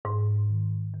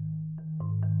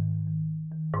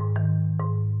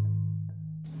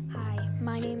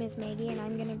My name is Maggie, and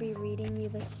I'm going to be reading you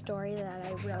the story that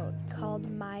I wrote called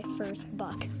My First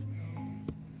Buck.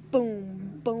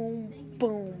 Boom, boom,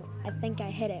 boom. I think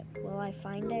I hit it. Will I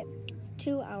find it?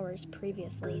 2 hours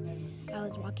previously, I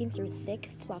was walking through thick,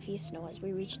 fluffy snow as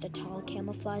we reached a tall,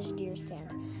 camouflaged deer stand.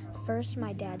 First,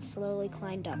 my dad slowly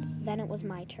climbed up. Then it was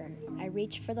my turn. I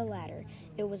reached for the ladder.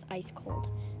 It was ice cold.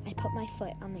 I put my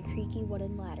foot on the creaky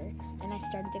wooden ladder, and I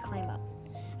started to climb up.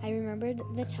 I remembered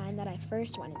the time that I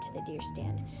first went into the deer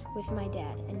stand with my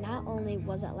dad, and not only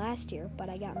was it last year, but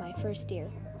I got my first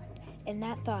deer. And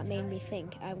that thought made me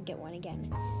think I would get one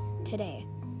again. Today,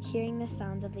 hearing the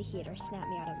sounds of the heater snapped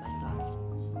me out of my thoughts.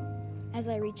 As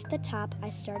I reached the top, I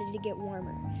started to get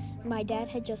warmer. My dad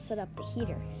had just set up the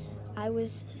heater. I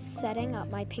was setting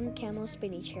up my pink camo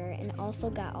spinny chair and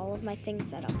also got all of my things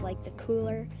set up, like the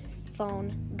cooler,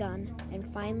 phone, gun, and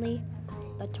finally,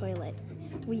 the toilet.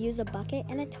 We used a bucket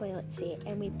and a toilet seat,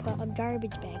 and we put a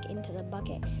garbage bag into the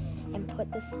bucket and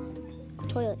put this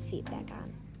toilet seat back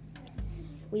on.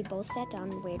 We both sat down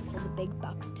and waited for the big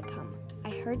bucks to come. I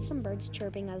heard some birds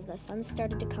chirping as the sun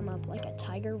started to come up like a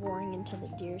tiger roaring into the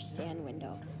deer stand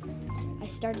window. I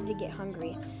started to get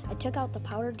hungry. I took out the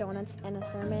powdered donuts and a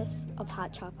thermos of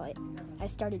hot chocolate. I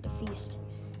started to feast.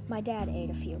 My dad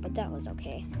ate a few, but that was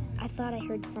okay. I thought I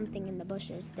heard something in the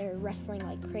bushes. They were wrestling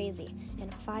like crazy,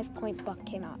 and a 5-point buck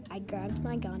came out. I grabbed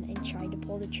my gun and tried to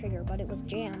pull the trigger, but it was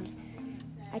jammed.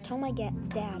 I told my dad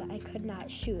I could not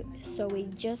shoot, so we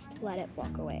just let it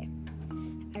walk away.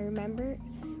 I remember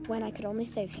when I could only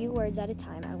say a few words at a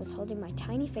time, I was holding my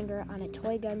tiny finger on a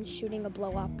toy gun shooting a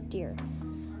blow-up deer,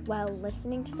 while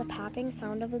listening to the popping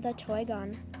sound of the toy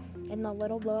gun, and the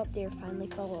little blow-up deer finally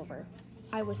fell over.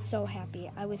 I was so happy.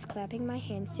 I was clapping my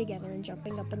hands together and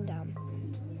jumping up and down.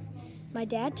 My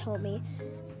dad told me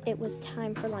it was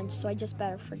time for lunch, so I just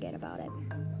better forget about it.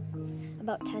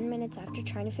 About 10 minutes after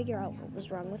trying to figure out what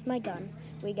was wrong with my gun,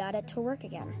 we got it to work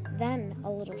again. Then a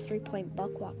little 3-point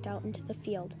buck walked out into the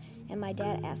field, and my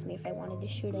dad asked me if I wanted to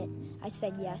shoot it. I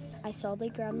said yes. I slowly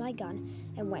grabbed my gun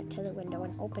and went to the window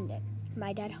and opened it.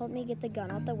 My dad helped me get the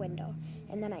gun out the window,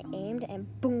 and then I aimed and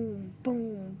boom,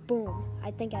 boom, boom.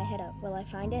 I think I hit it. Will I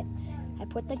find it? I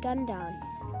put the gun down,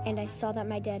 and I saw that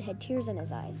my dad had tears in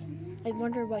his eyes. I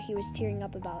wondered what he was tearing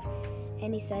up about,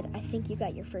 and he said, "I think you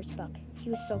got your first buck." He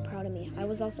was so proud of me. I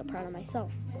was also proud of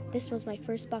myself. This was my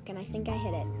first buck, and I think I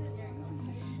hit it.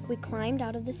 We climbed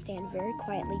out of the stand very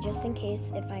quietly, just in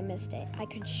case if I missed it, I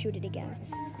could shoot it again.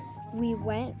 We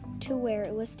went to where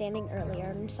it was standing earlier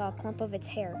and saw a clump of its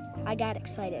hair. I got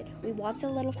excited. We walked a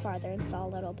little farther and saw a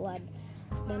little blood,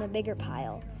 then a bigger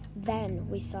pile. Then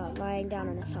we saw it lying down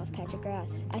in a soft patch of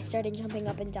grass. I started jumping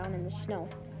up and down in the snow,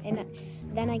 and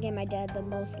then I gave my dad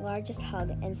the largest hug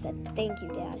and said, "Thank you,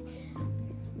 Dad."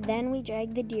 Then we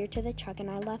dragged the deer to the truck,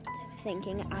 and I left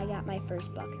thinking I got my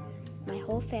first buck. My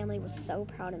whole family was so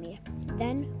proud of me.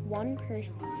 Then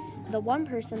the one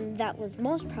person that was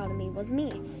most proud of me was me.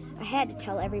 I had to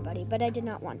tell everybody, but I did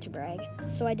not want to brag.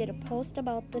 So I did a post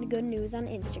about the good news on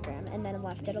Instagram and then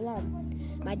left it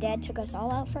alone. My dad took us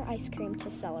all out for ice cream to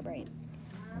celebrate.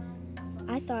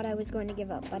 I thought I was going to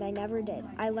give up, but I never did.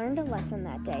 I learned a lesson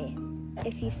that day.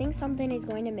 If you think something is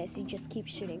going to miss, you just keep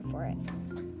shooting for it.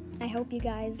 I hope you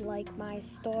guys like my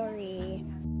story.